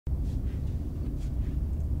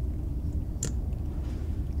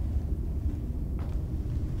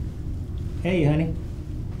Hey, honey.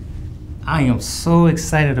 I am so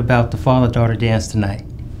excited about the father-daughter dance tonight.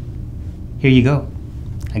 Here you go.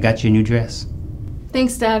 I got you a new dress.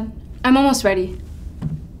 Thanks, Dad. I'm almost ready.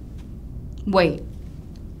 Wait.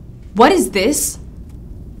 What is this?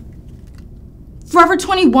 Forever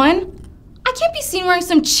 21? I can't be seen wearing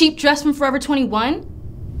some cheap dress from Forever 21.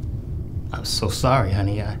 I'm so sorry,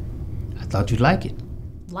 honey. I thought you'd like it.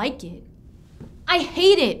 Like it? I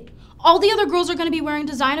hate it. All the other girls are going to be wearing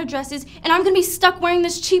designer dresses, and I'm going to be stuck wearing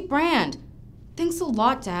this cheap brand. Thanks a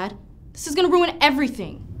lot, Dad. This is going to ruin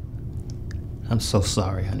everything. I'm so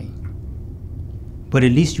sorry, honey. But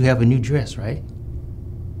at least you have a new dress, right?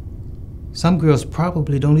 Some girls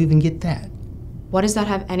probably don't even get that. What does that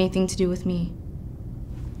have anything to do with me?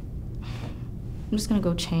 I'm just going to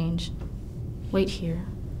go change. Wait here.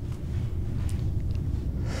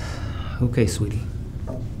 Okay, sweetie.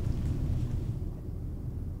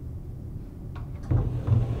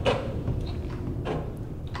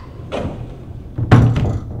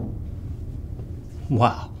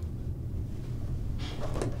 Wow.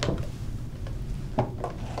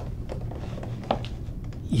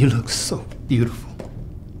 You look so beautiful.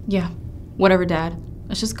 Yeah, whatever, Dad.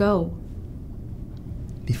 Let's just go.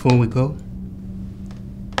 Before we go,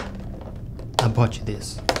 I bought you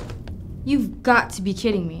this. You've got to be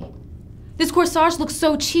kidding me. This corsage looks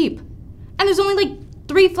so cheap. And there's only like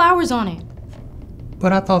 3 flowers on it.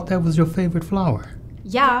 But I thought that was your favorite flower.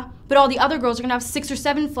 Yeah, but all the other girls are gonna have 6 or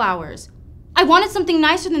 7 flowers. I wanted something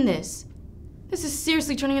nicer than this. This is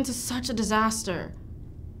seriously turning into such a disaster.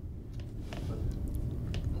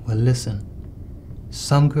 Well, listen.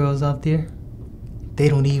 Some girls out there, they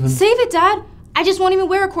don't even... Save it, Dad! I just won't even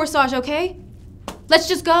wear a corsage, okay? Let's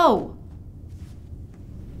just go.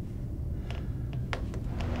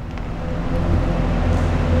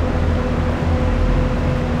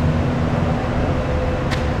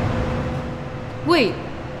 Wait,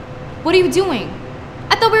 what are you doing?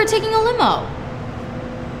 I thought we were taking a limo.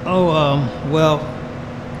 Well,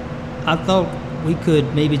 I thought we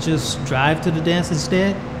could maybe just drive to the dance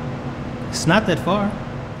instead. It's not that far.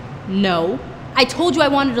 No, I told you I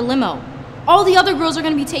wanted a limo. All the other girls are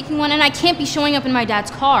gonna be taking one and I can't be showing up in my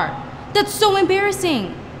dad's car. That's so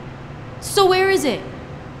embarrassing. So where is it?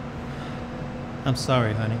 I'm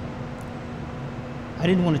sorry, honey. I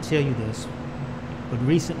didn't want to tell you this, but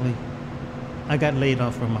recently I got laid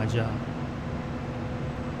off from my job.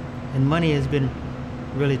 And money has been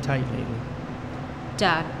really tight lately.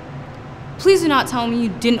 Dad, please do not tell me you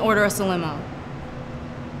didn't order us a limo.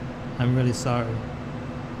 I'm really sorry.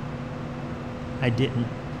 I didn't.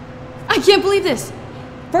 I can't believe this.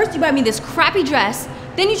 First you buy me this crappy dress,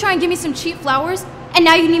 then you try and give me some cheap flowers, and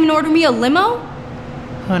now you didn't even order me a limo?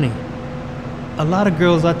 Honey, a lot of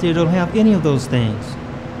girls out there don't have any of those things.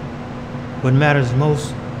 What matters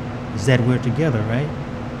most is that we're together, right?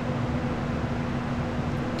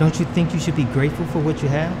 Don't you think you should be grateful for what you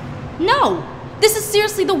have? No! This is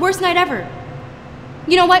seriously the worst night ever.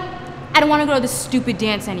 You know what? I don't want to go to this stupid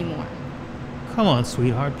dance anymore. Come on,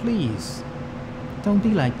 sweetheart, please. Don't be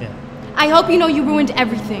like that. I hope you know you ruined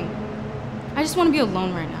everything. I just want to be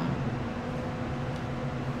alone right now.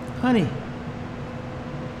 Honey.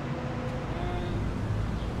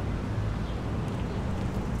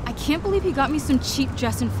 I can't believe he got me some cheap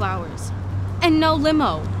dress and flowers. And no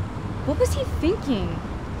limo. What was he thinking?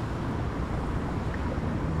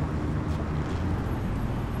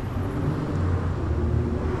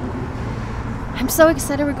 I'm so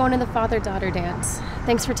excited we're going to the father-daughter dance.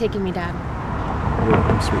 Thanks for taking me, Dad. You're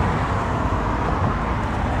welcome, sweetie.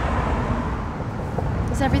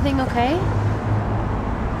 Is everything okay?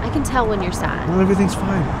 I can tell when you're sad. Well, everything's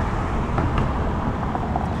fine.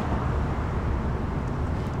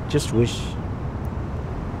 Just wish...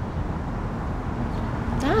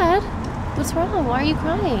 Dad, what's wrong? Why are you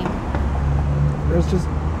crying? I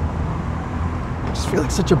just feel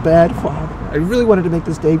like such a bad father. I really wanted to make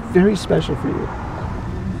this day very special for you.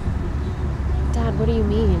 Dad, what do you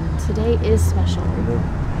mean? Today is special. I know.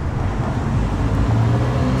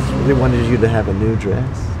 I just really wanted you to have a new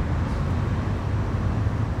dress.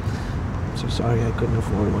 I'm so sorry I couldn't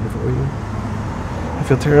afford one for you. I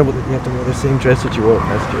feel terrible that you have to wear the same dress that you wore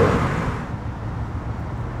last year.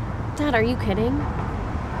 Dad, are you kidding?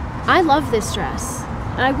 I love this dress.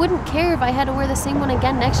 And I wouldn't care if I had to wear the same one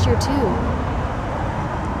again next year, too.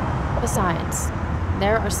 Besides,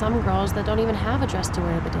 there are some girls that don't even have a dress to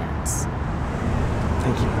wear to the dance.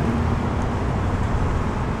 Thank you.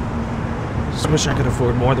 I just wish I could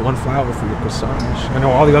afford more than one flower for your corsage. I know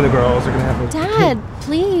all the other girls are gonna have a... Dad,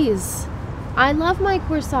 please. I love my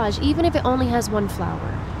corsage, even if it only has one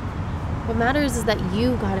flower. What matters is that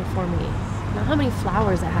you got it for me. Not how many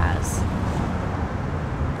flowers it has.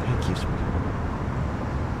 Thank you, sweetie.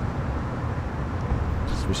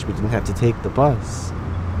 Just wish we didn't have to take the bus.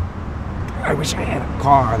 I wish I had a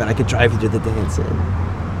car that I could drive you to the dance in.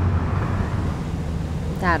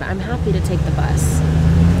 Dad, I'm happy to take the bus.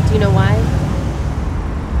 Do you know why?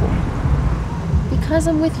 Because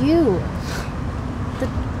I'm with you.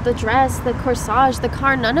 The dress, the corsage, the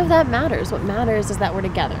car, none of that matters. What matters is that we're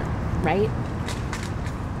together, right?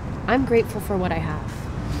 I'm grateful for what I have.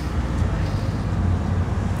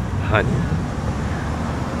 Honey,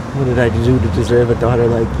 what did I do to deserve a daughter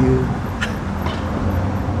like you?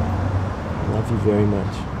 I love you very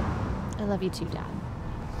much. I love you too, Dad.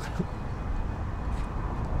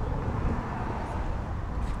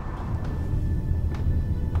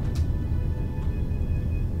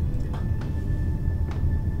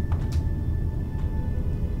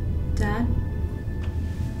 Dad?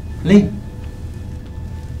 Lee.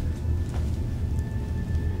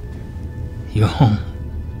 You're home.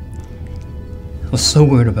 I was so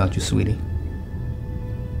worried about you, sweetie.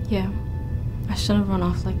 Yeah, I shouldn't have run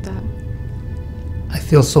off like that. I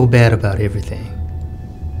feel so bad about everything.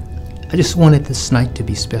 I just wanted this night to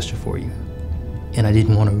be special for you, and I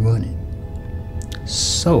didn't want to ruin it.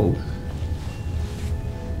 So,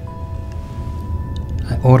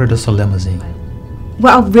 I ordered us a limousine.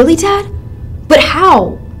 Wow, really, Dad? But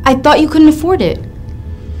how? I thought you couldn't afford it.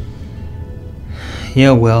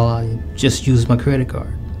 Yeah, well, I just used my credit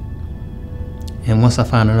card. And once I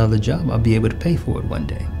find another job, I'll be able to pay for it one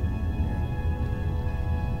day.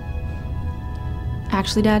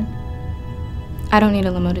 Actually, Dad, I don't need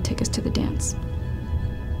a limo to take us to the dance.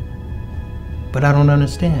 But I don't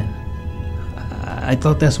understand. I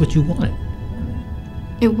thought that's what you wanted.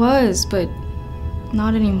 It was, but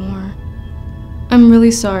not anymore. I'm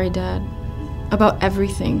really sorry, Dad, about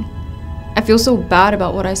everything. I feel so bad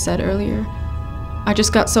about what I said earlier. I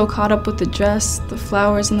just got so caught up with the dress, the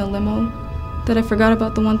flowers, and the limo that I forgot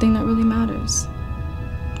about the one thing that really matters.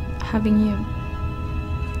 Having you.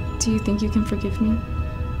 Do you think you can forgive me?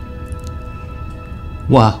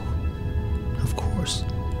 Wow. Of course.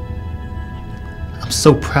 I'm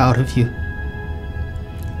so proud of you.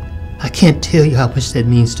 I can't tell you how much that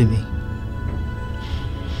means to me.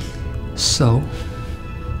 So,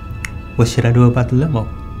 what should I do about the limo?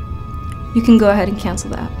 You can go ahead and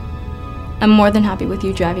cancel that. I'm more than happy with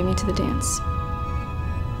you driving me to the dance.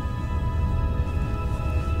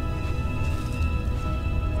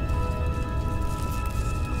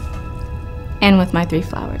 And with my 3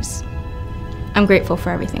 flowers. I'm grateful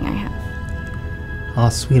for everything I have. Oh,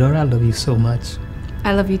 sweetheart, I love you so much.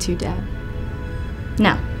 I love you too, Dad.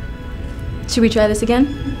 Now, should we try this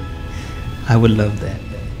again? I would love that.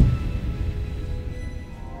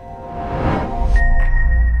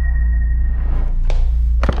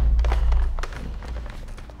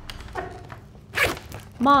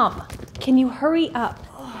 Mom, can you hurry up?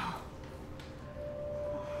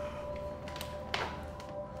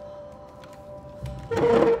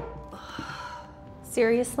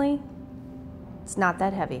 Seriously? It's not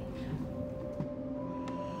that heavy.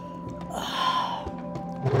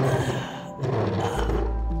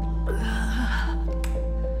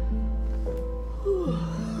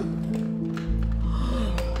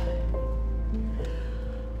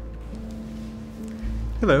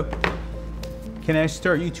 Hello. Can I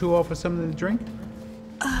start you two off with something to drink?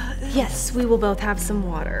 Yes, we will both have some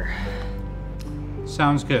water.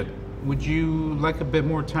 Sounds good. Would you like a bit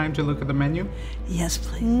more time to look at the menu? Yes,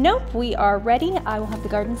 please. Nope, we are ready. I will have the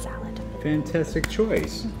garden salad. Fantastic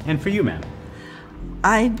choice. And for you, ma'am?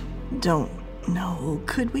 I don't know.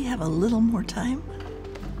 Could we have a little more time?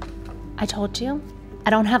 I told you, I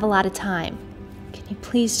don't have a lot of time. Can you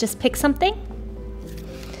please just pick something?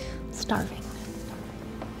 I'm starving.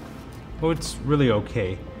 Oh, it's really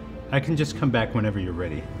okay. I can just come back whenever you're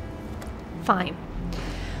ready. Fine.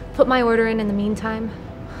 Put my order in the meantime.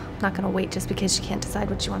 I'm not gonna wait just because she can't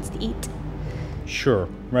decide what she wants to eat. Sure,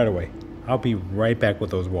 right away. I'll be right back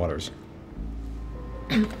with those waters.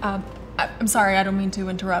 I'm sorry, I don't mean to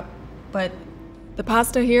interrupt, but the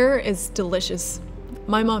pasta here is delicious.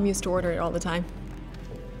 My mom used to order it all the time.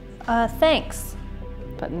 Thanks.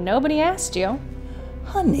 But nobody asked you.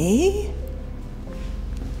 Honey?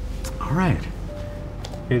 All right.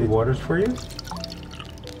 Here are the waters for you.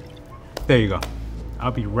 There you go.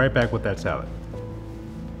 I'll be right back with that salad.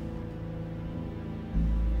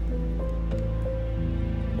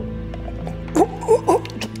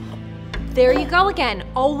 There you go again,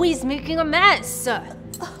 always making a mess. I'm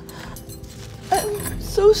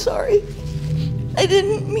so sorry. I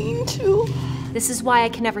didn't mean to. This is why I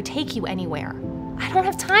can never take you anywhere. I don't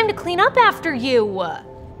have time to clean up after you.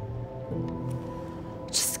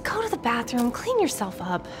 go to the bathroom, clean yourself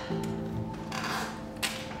up.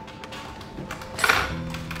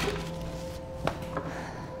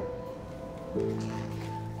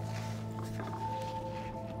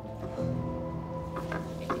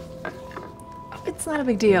 It's not a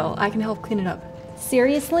big deal. I can help clean it up.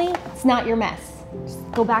 Seriously? It's not your mess.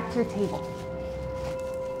 Just go back to your table.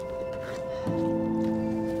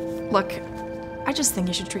 Look, I just think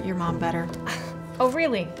you should treat your mom better. Oh,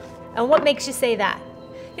 really? And what makes you say that?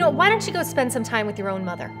 You know, why don't you go spend some time with your own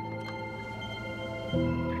mother?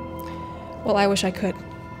 Well, I wish I could.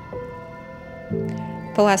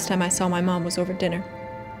 The last time I saw my mom was over dinner.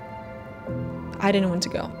 I didn't want to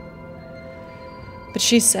go. But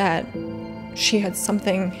she said she had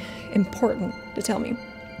something important to tell me.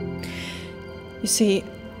 You see,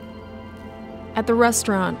 at the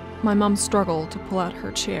restaurant, my mom struggled to pull out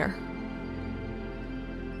her chair.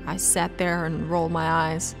 I sat there and rolled my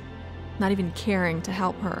eyes, not even caring to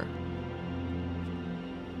help her.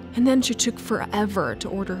 And then she took forever to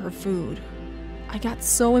order her food. I got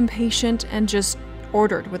so impatient and just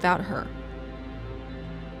ordered without her.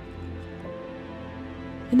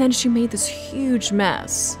 And then she made this huge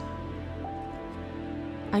mess.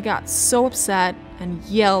 I got so upset and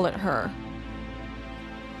yelled at her.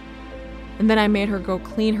 And then I made her go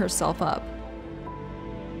clean herself up.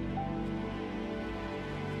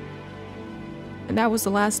 And that was the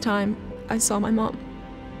last time I saw my mom.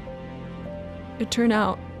 It turned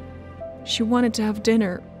out she wanted to have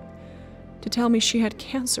dinner to tell me she had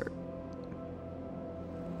cancer.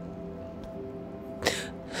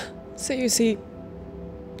 So you see,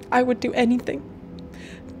 I would do anything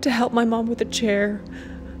to help my mom with a chair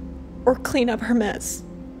or clean up her mess.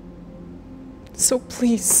 So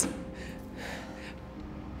please,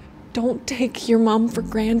 don't take your mom for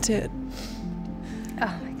granted.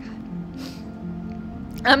 Oh my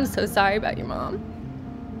God. I'm so sorry about your mom.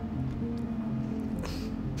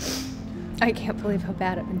 I can't believe how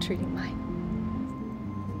bad I've been treating mine.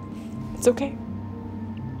 It's okay.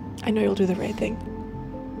 I know you'll do the right thing.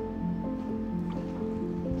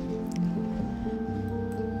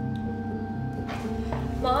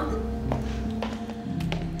 Mom?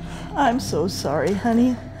 I'm so sorry,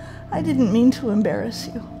 honey. I didn't mean to embarrass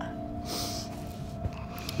you.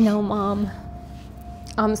 No, Mom.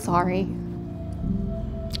 I'm sorry.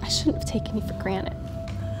 I shouldn't have taken you for granted.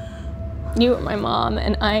 You are my mom,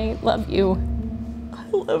 and I love you. I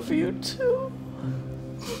love you too.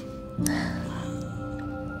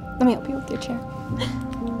 Let me help you with your chair.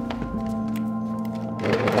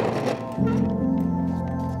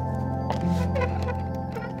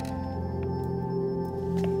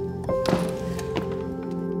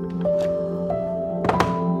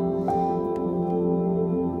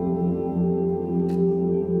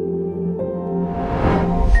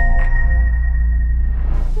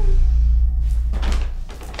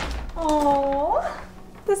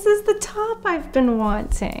 This is the top I've been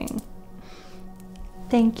wanting.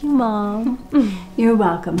 Thank you, Mom. You're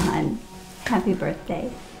welcome, hon. Happy birthday.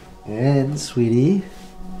 And, sweetie,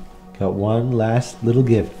 got one last little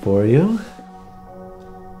gift for you.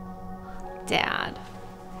 Dad,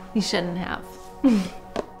 you shouldn't have.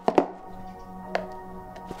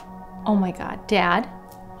 Oh my God, Dad,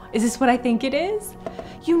 is this what I think it is?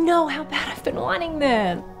 You know how bad I've been wanting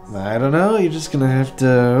this. I don't know, you're just gonna have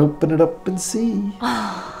to open it up and see.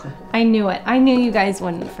 I knew it. I knew you guys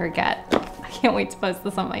wouldn't forget. I can't wait to post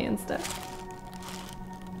this on my Insta.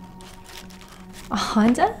 A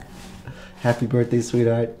Honda? Happy birthday,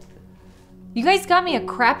 sweetheart. You guys got me a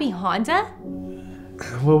crappy Honda?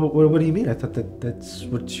 Well, what do you mean? I thought that's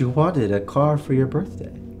what you wanted, a car for your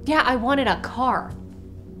birthday. Yeah, I wanted a car.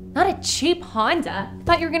 Not a cheap Honda.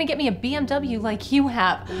 Thought you were gonna get me a BMW like you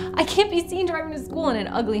have. I can't be seen driving to school in an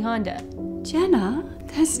ugly Honda. Jenna,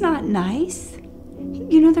 that's not nice.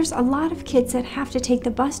 You know, there's a lot of kids that have to take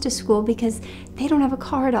the bus to school because they don't have a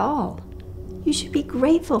car at all. You should be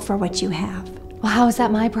grateful for what you have. Well, how is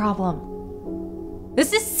that my problem?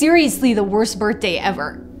 This is seriously the worst birthday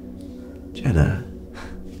ever. Jenna.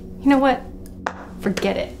 You know what?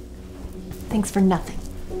 Forget it. Thanks for nothing.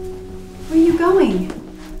 Where are you going?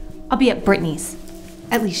 I'll be at Brittany's.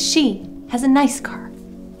 At least she has a nice car.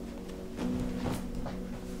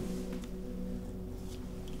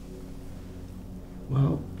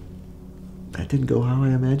 Well, that didn't go how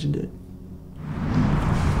I imagined it.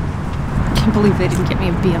 I can't believe they didn't get me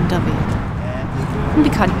a BMW. I'm gonna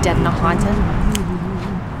be caught dead in a Honda.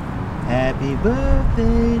 Happy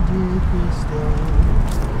birthday, dear Crystal.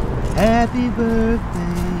 Happy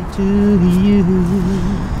birthday to you.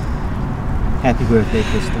 Happy birthday,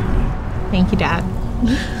 Crystal. Thank you, Dad.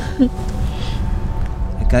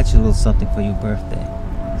 I got you a little something for your birthday.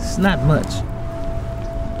 It's not much.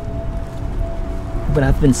 But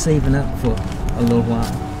I've been saving up for a little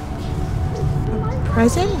while.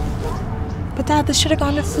 Present? But Dad, this should have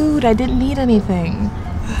gone to food. I didn't need anything.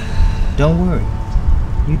 Don't worry.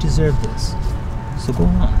 You deserve this. So go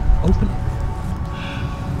on, open it.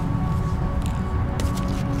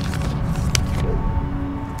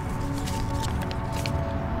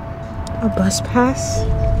 A bus pass?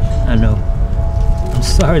 I know. I'm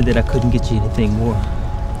sorry that I couldn't get you anything more.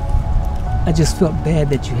 I just felt bad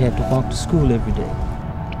that you had to walk to school every day.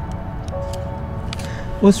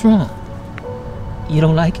 What's wrong? You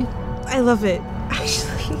don't like it? I love it.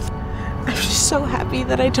 Actually, I'm just so happy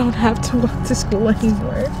that I don't have to walk to school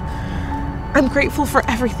anymore. I'm grateful for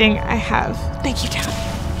everything I have. Thank you, Dad.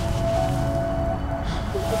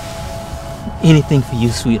 Anything for you,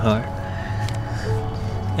 sweetheart.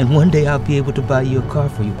 And one day I'll be able to buy you a car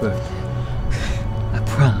for your birthday. I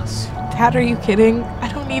promise. Dad, are you kidding?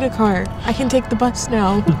 I don't need a car. I can take the bus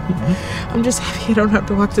now. I'm just happy I don't have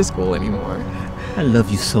to walk to school anymore. I love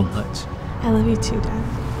you so much. I love you too, Dad.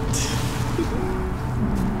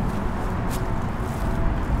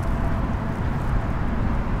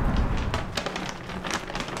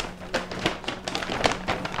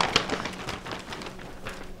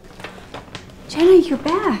 Jenna, you're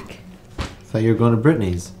back. Thought you were going to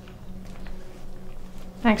Brittany's.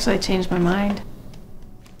 Actually, I changed my mind.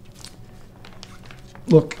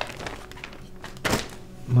 Look,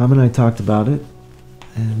 Mom and I talked about it,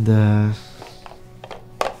 and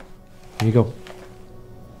here you go.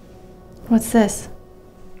 What's this?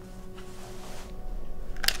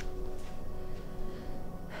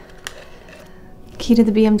 Key to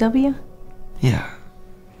the BMW? Yeah.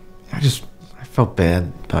 I felt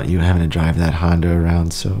bad about you having to drive that Honda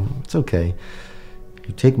around, so it's okay.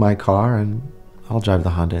 You take my car and I'll drive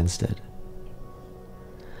the Honda instead.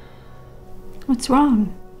 What's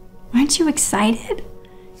wrong? Aren't you excited?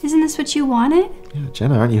 Isn't this what you wanted? Yeah,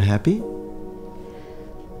 Jenna, aren't you happy?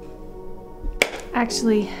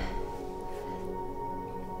 Actually,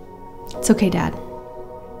 it's okay, Dad.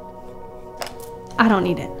 I don't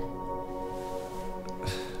need it.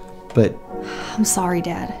 But I'm sorry,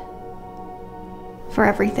 Dad. For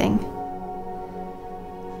everything.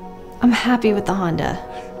 I'm happy with the Honda.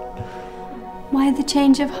 Why the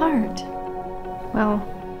change of heart? Well,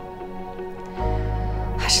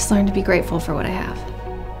 I just learned to be grateful for what I have.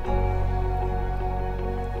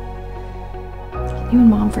 You and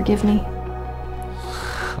Mom forgive me.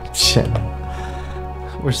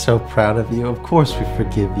 Jenna, we're so proud of you. Of course we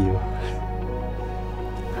forgive you.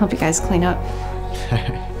 Hope you guys clean up.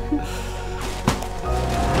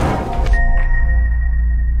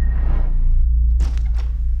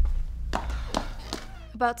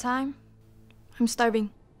 About time? I'm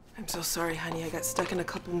starving. I'm so sorry, honey. I got stuck in a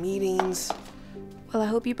couple meetings. Well, I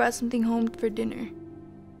hope you brought something home for dinner.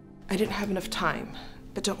 I didn't have enough time,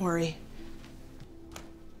 but don't worry.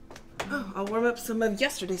 Oh, I'll warm up some of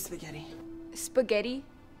yesterday's spaghetti. Spaghetti?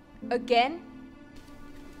 Again?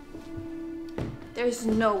 There's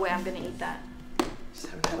no way I'm gonna eat that. Just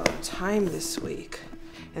haven't had a lot of time this week.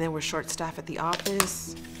 And then we're short-staffed at the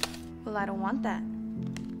office. Well, I don't want that.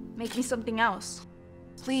 Make me something else.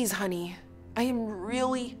 Please, honey. I am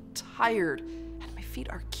really tired, and my feet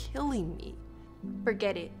are killing me.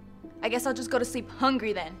 Forget it. I guess I'll just go to sleep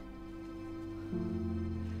hungry then.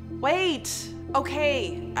 Wait!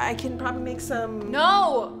 Okay, I can probably make some...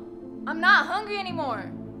 No! I'm not hungry anymore.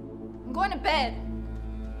 I'm going to bed.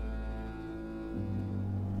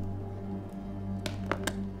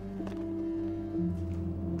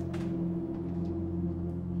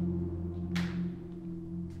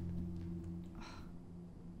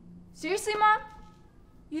 Seriously, Mom?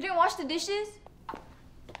 You didn't wash the dishes?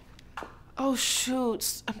 Oh,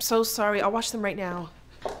 shoot. I'm so sorry. I'll wash them right now.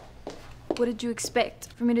 What did you expect?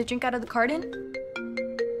 For me to drink out of the carton?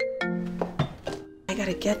 I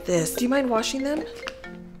gotta get this. Do you mind washing them?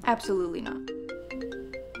 Absolutely not.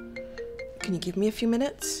 Can you give me a few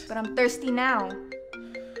minutes? But I'm thirsty now.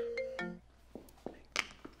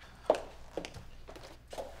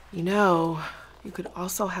 You know, you could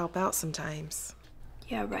also help out sometimes.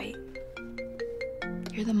 Yeah, right.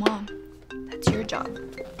 You're the mom. That's your job.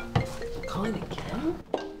 Calling again?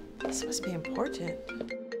 This must be important.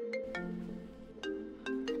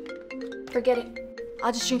 Forget it.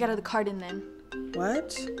 I'll just drink out of the carton then.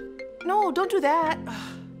 What? No, don't do that.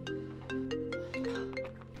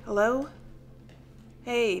 Hello?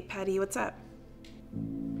 Hey, Patty, what's up?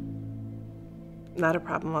 Not a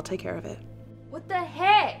problem. I'll take care of it. What the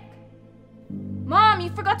heck? Mom, you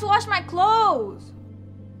forgot to wash my clothes.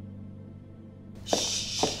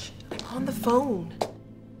 Shh. I'm on the phone.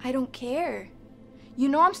 I don't care. You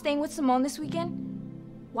know I'm staying with Simone this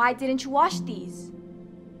weekend? Why didn't you wash these?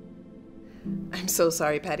 I'm so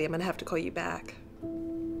sorry, Patty. I'm gonna have to call you back.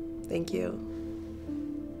 Thank you.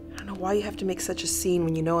 I don't know why you have to make such a scene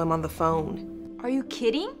when you know I'm on the phone. Are you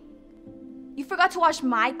kidding? You forgot to wash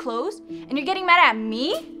my clothes and you're getting mad at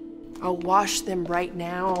me? I'll wash them right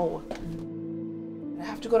now. I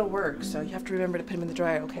have to go to work, so you have to remember to put them in the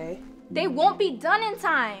dryer, okay? They won't be done in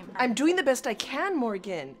time. I'm doing the best I can,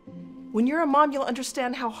 Morgan. When you're a mom, you'll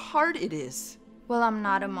understand how hard it is. Well, I'm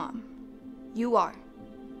not a mom. You are.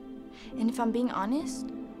 And if I'm being honest,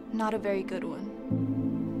 not a very good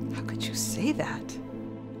one. How could you say that?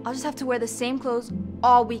 I'll just have to wear the same clothes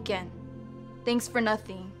all weekend. Thanks for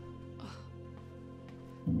nothing.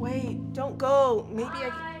 Wait, don't go. Maybe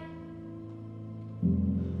I...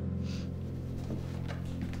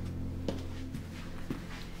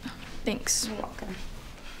 Thanks. You're welcome.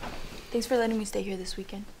 Thanks for letting me stay here this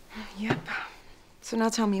weekend. Yep. So now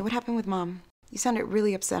tell me, what happened with Mom? You sounded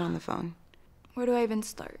really upset on the phone. Where do I even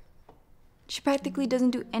start? She practically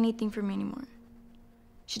doesn't do anything for me anymore.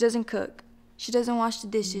 She doesn't cook. She doesn't wash the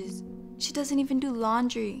dishes. She doesn't even do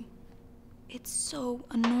laundry. It's so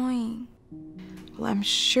annoying. Well, I'm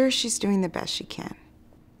sure she's doing the best she can.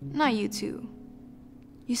 Not you two.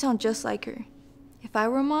 You sound just like her. If I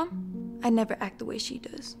were a mom, I'd never act the way she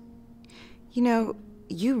does. You know,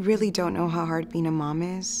 you really don't know how hard being a mom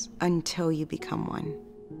is until you become one.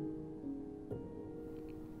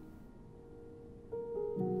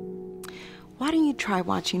 Why don't you try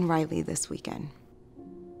watching Riley this weekend?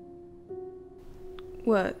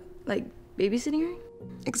 What, like babysitting her?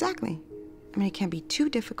 Exactly. I mean, it can't be too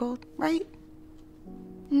difficult, right?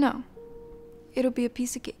 No. It'll be a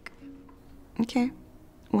piece of cake. Okay,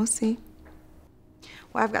 we'll see.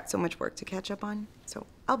 Well, I've got so much work to catch up on, so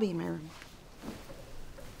I'll be in my room.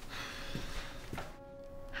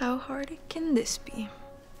 How hard can this be?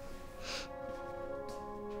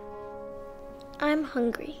 I'm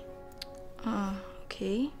hungry.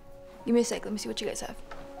 Okay. Give me a sec, let me see what you guys have.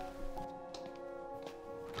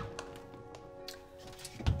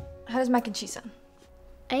 How does mac and cheese sound?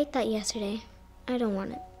 I ate that yesterday. I don't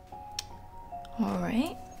want it.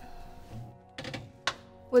 Alright.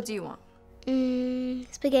 What do you want?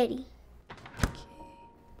 Spaghetti. Okay.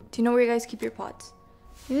 Do you know where you guys keep your pots?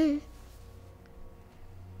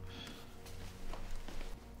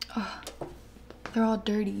 Oh, they're all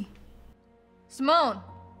dirty. Simone!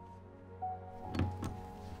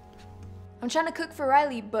 I'm trying to cook for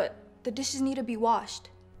Riley, but the dishes need to be washed.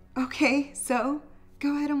 Okay, so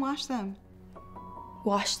go ahead and wash them.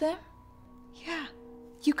 Wash them? Yeah,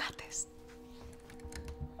 you got this.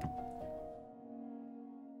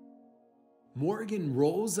 Morgan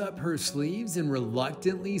rolls up her sleeves and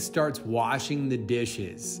reluctantly starts washing the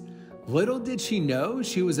dishes. Little did she know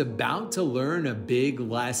she was about to learn a big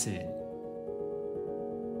lesson.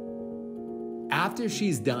 After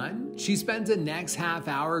she's done, she spends the next half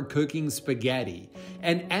hour cooking spaghetti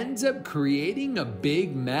and ends up creating a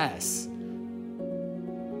big mess.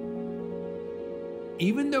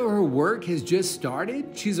 Even though her work has just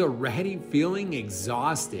started, she's already feeling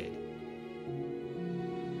exhausted.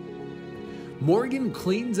 Morgan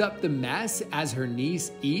cleans up the mess as her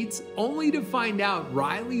niece eats, only to find out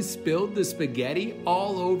Riley spilled the spaghetti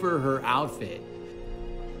all over her outfit.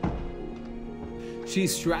 She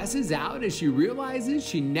stresses out as she realizes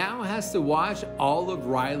she now has to wash all of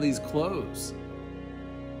Riley's clothes.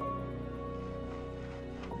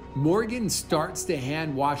 Morgan starts to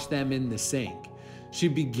hand wash them in the sink. She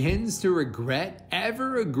begins to regret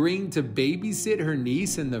ever agreeing to babysit her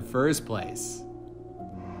niece in the first place.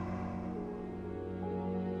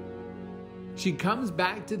 She comes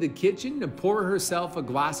back to the kitchen to pour herself a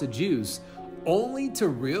glass of juice, only to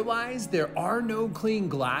realize there are no clean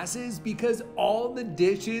glasses because all the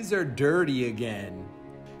dishes are dirty again.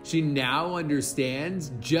 She now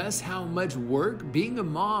understands just how much work being a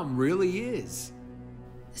mom really is.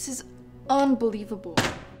 This is unbelievable.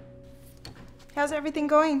 How's everything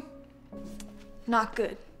going? Not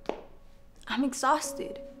good. I'm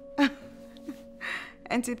exhausted.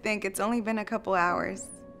 And to think it's only been a couple hours.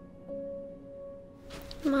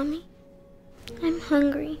 Mommy, I'm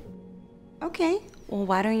hungry. Okay, well,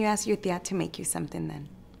 why don't you ask your dad to make you something then?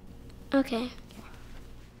 Okay.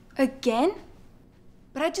 Again?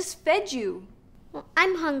 But I just fed you. Well,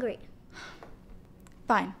 I'm hungry.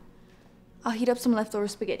 Fine. I'll heat up some leftover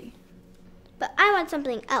spaghetti. But I want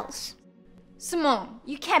something else. Simone,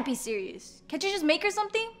 you can't be serious. Can't you just make her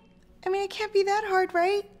something? I mean, it can't be that hard,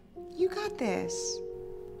 right? You got this.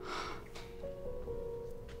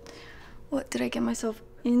 What did I get myself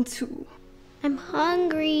into? I'm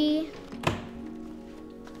hungry.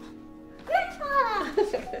 Grandpa!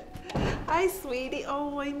 Hi, sweetie.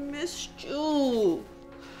 Oh, I missed you.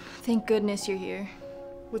 Thank goodness you're here.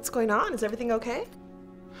 What's going on? Is everything okay?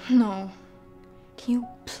 No. Can you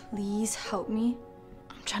please help me?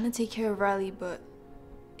 I'm trying to take care of Riley, but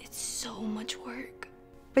it's so much work.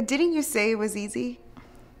 But didn't you say it was easy?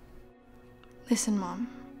 Listen, Mom.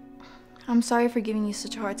 I'm sorry for giving you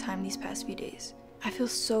such a hard time these past few days. I feel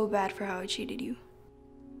so bad for how I treated you.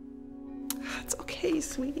 It's okay,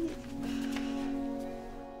 sweetie.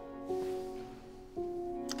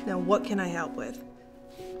 Now, what can I help with?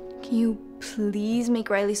 Can you please make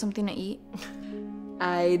Riley something to eat?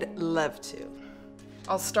 I'd love to.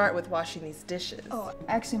 I'll start with washing these dishes. Oh,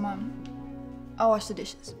 actually, Mom, I'll wash the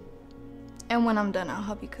dishes. And when I'm done, I'll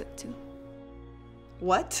help you cook, too.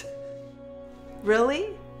 What? Really?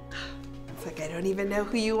 It's like I don't even know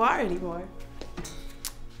who you are anymore.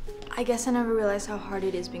 I guess I never realized how hard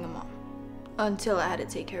it is being a mom until I had to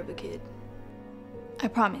take care of a kid. I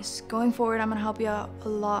promise, going forward, I'm gonna help you out a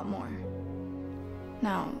lot more.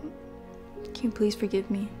 Now, can you please forgive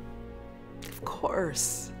me? Of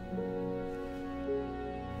course.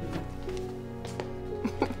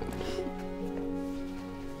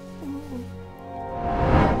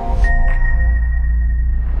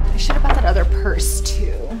 I should have bought that other purse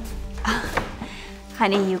too.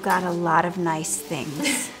 Honey, you got a lot of nice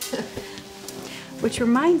things. Which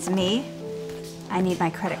reminds me, I need my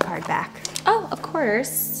credit card back. Oh, of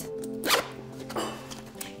course.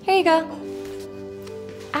 Here you go.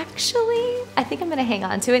 Actually, I think I'm gonna hang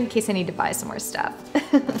on to it in case I need to buy some more stuff.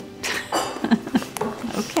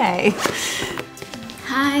 Okay.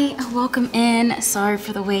 Hi, welcome in. Sorry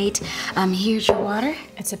for the wait. Here's your water.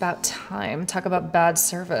 It's about time. Talk about bad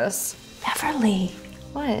service. Beverly.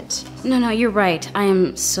 What? No, you're right. I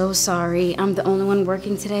am so sorry. I'm the only one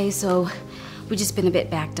working today, so we've just been a bit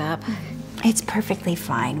backed up. It's perfectly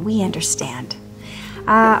fine. We understand.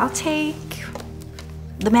 I'll take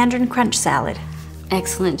the Mandarin Crunch salad.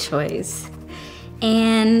 Excellent choice.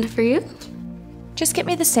 And for you? Just get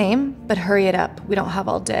me the same, but hurry it up. We don't have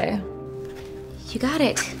all day. You got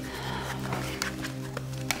it.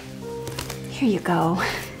 Here you go.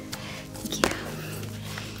 Thank you.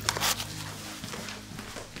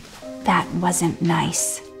 That wasn't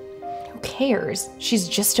nice. Who cares? She's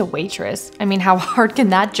just a waitress. I mean, how hard can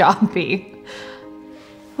that job be?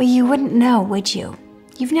 Well, you wouldn't know, would you?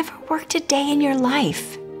 You've never worked a day in your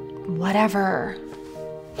life. Whatever.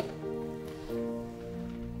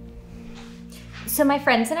 So my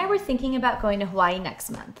friends and I were thinking about going to Hawaii next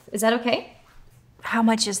month. Is that okay? How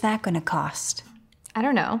much is that going to cost? I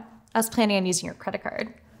don't know. I was planning on using your credit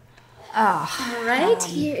card. Oh. All right,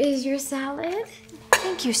 here is your salad.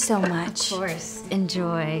 Thank you so much. Of course.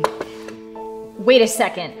 Enjoy. Wait a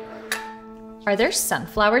second. Are there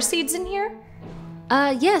sunflower seeds in here?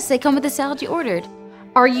 Yes, they come with the salad you ordered.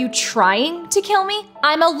 Are you trying to kill me?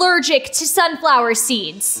 I'm allergic to sunflower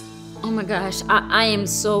seeds. Oh my gosh, I am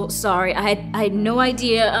so sorry. I had no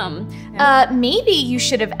idea. Maybe you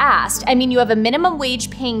should have asked. I mean, you have a minimum wage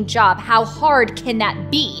paying job. How hard can that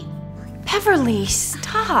be? Beverly,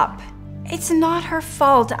 stop. It's not her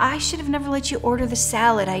fault. I should have never let you order the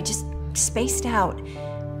salad. I just spaced out.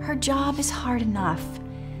 Her job is hard enough.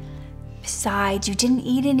 Besides, you didn't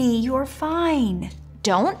eat any. You're fine.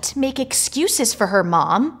 Don't make excuses for her,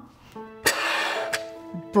 Mom.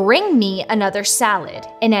 Bring me another salad,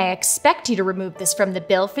 and I expect you to remove this from the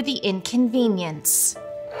bill for the inconvenience.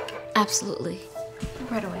 Absolutely.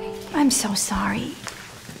 Right away. I'm so sorry.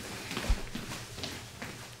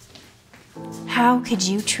 How could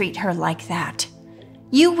you treat her like that?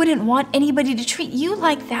 You wouldn't want anybody to treat you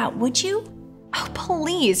like that, would you? Oh,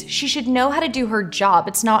 please. She should know how to do her job.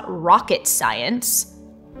 It's not rocket science.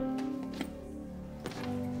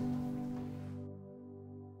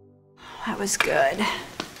 That was good.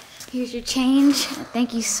 Here's your change.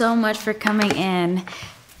 Thank you so much for coming in.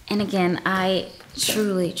 And again, I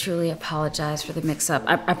truly, truly apologize for the mix-up.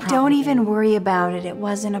 I Don't even worry about it. It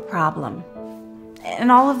wasn't a problem.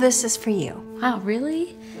 And all of this is for you. Wow,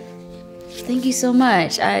 really? Thank you so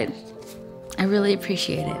much. I really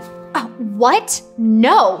appreciate it. What?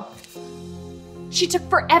 No! She took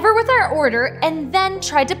forever with our order and then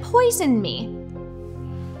tried to poison me.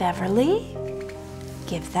 Beverly,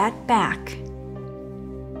 give that back.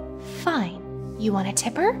 Fine. You want a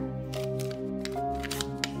tipper?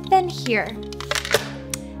 Then here.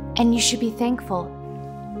 And you should be thankful.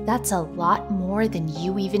 That's a lot more than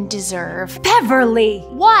you even deserve. Beverly!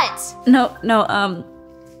 What? No,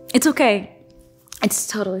 it's okay. It's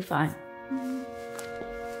totally fine.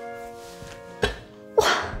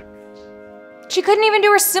 She couldn't even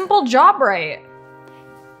do her simple job right.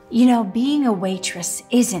 You know, being a waitress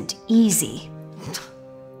isn't easy.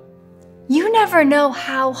 You never know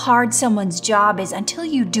how hard someone's job is until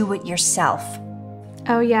you do it yourself.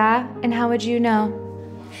 Oh yeah? And how would you know?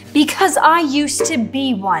 Because I used to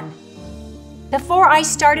be one. Before I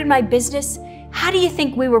started my business, how do you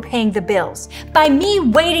think we were paying the bills? By me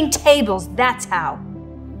waiting tables, that's how.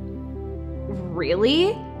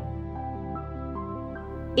 Really?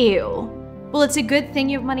 Ew. Well, it's a good thing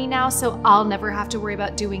you have money now, so I'll never have to worry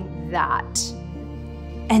about doing that.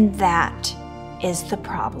 And that is the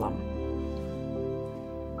problem.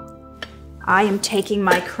 I am taking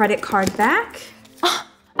my credit card back. How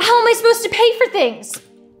am I supposed to pay for things?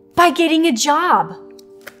 By getting a job.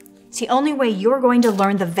 It's the only way you're going to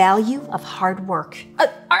learn the value of hard work.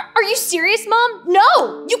 Are you serious, Mom?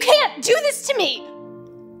 No! You can't do this to me!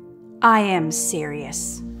 I am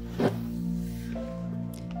serious.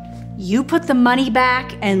 You put the money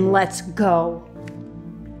back and let's go.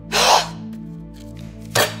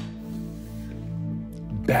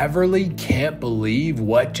 Beverly can't believe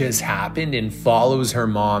what just happened and follows her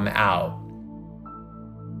mom out.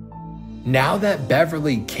 Now that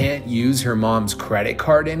Beverly can't use her mom's credit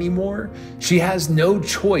card anymore, she has no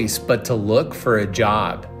choice but to look for a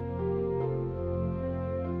job.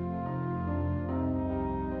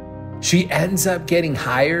 She ends up getting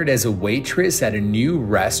hired as a waitress at a new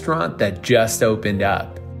restaurant that just opened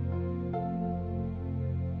up.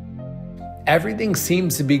 Everything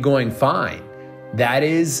seems to be going fine. That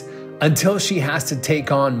is, until she has to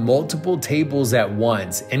take on multiple tables at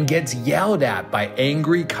once and gets yelled at by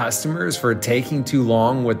angry customers for taking too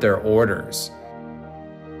long with their orders.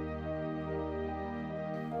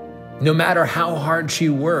 No matter how hard she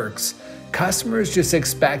works, customers just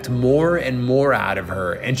expect more and more out of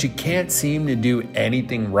her, and she can't seem to do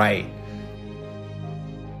anything right.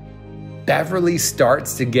 Beverly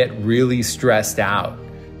starts to get really stressed out.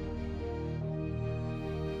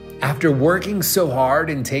 After working so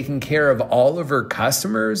hard and taking care of all of her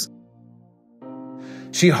customers,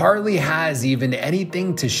 she hardly has even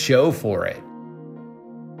anything to show for it.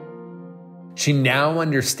 She now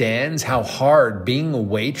understands how hard being a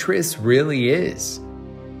waitress really is.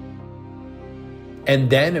 And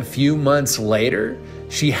then a few months later,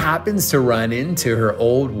 she happens to run into her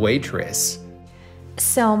old waitress.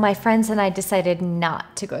 So my friends and I decided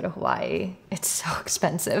not to go to Hawaii. It's so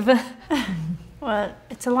expensive. Well,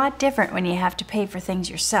 it's a lot different when you have to pay for things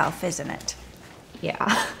yourself, isn't it? Yeah.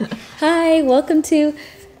 Hi, welcome to...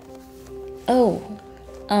 Oh,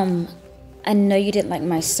 I know you didn't like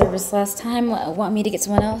my service last time. Want me to get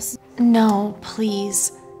someone else? No,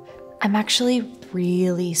 please. I'm actually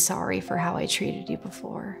really sorry for how I treated you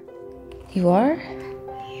before. You are?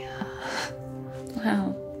 Yeah.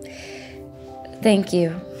 Wow. Thank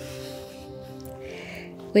you.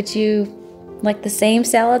 Would you like the same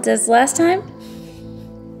salads as last time?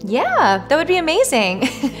 Yeah, that would be amazing.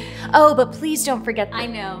 Oh, but please don't forget I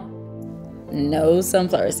know. No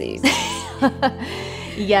sunflower seeds.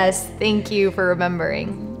 Yes, thank you for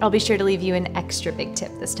remembering. I'll be sure to leave you an extra big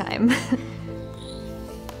tip this time.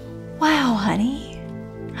 Wow, honey.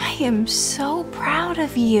 I am so proud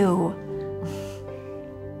of you.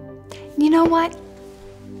 You know what?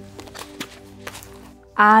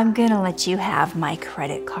 I'm gonna let you have my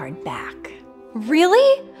credit card back.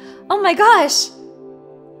 Really? Oh my gosh.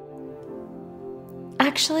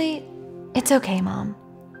 Actually, it's okay, Mom.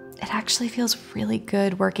 It actually feels really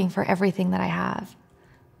good working for everything that I have.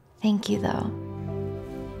 Thank you, though.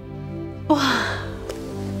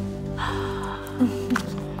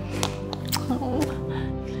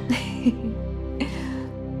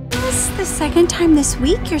 This is the second time this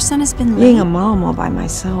week your son has been late. Being a mom all by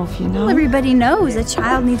myself, you know? Well, everybody knows a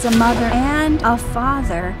child needs a mother and a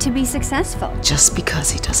father to be successful. Just because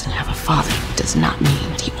he doesn't have a father does not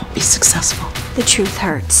mean he won't be successful. The truth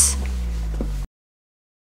hurts.